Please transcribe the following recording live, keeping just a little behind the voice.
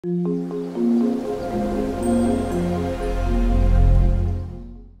Attention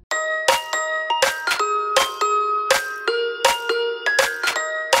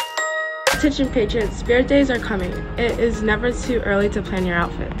Patriots, Spirit Days are coming. It is never too early to plan your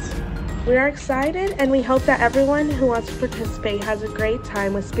outfits. We are excited and we hope that everyone who wants to participate has a great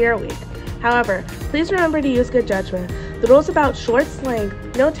time with Spirit Week. However, please remember to use good judgment. The rules about shorts length,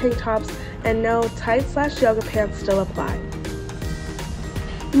 no tank tops, and no tight/yoga pants still apply.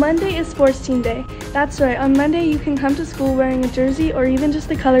 Monday is sports team day. That's right, on Monday you can come to school wearing a jersey or even just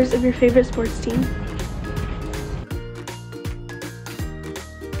the colors of your favorite sports team.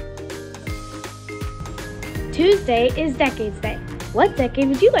 Tuesday is Decades Day. What decade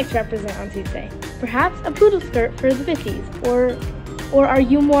would you like to represent on Tuesday? Perhaps a poodle skirt for the 50s, or are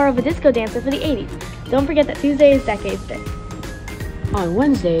you more of a disco dancer for the 80s? Don't forget that Tuesday is Decades Day. On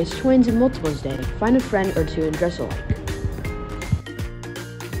Wednesday is Twins and Multiples Day. Find a friend or two and dress alike.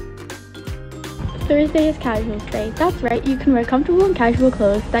 Thursday is Casuals Day. That's right, you can wear comfortable and casual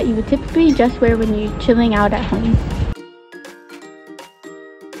clothes that you would typically just wear when you're chilling out at home.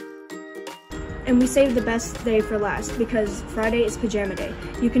 And we saved the best day for last because Friday is Pajama Day.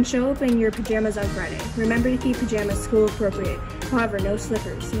 You can show up in your pajamas on Friday. Remember to keep pajamas school appropriate. However, no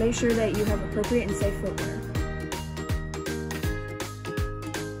slippers. Make sure that you have appropriate and safe footwear.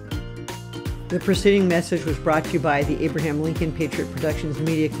 The preceding message was brought to you by the Abraham Lincoln Patriot Productions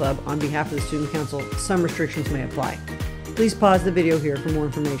Media Club on behalf of the Student Council. Some restrictions may apply. Please pause the video here for more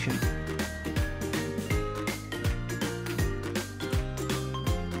information.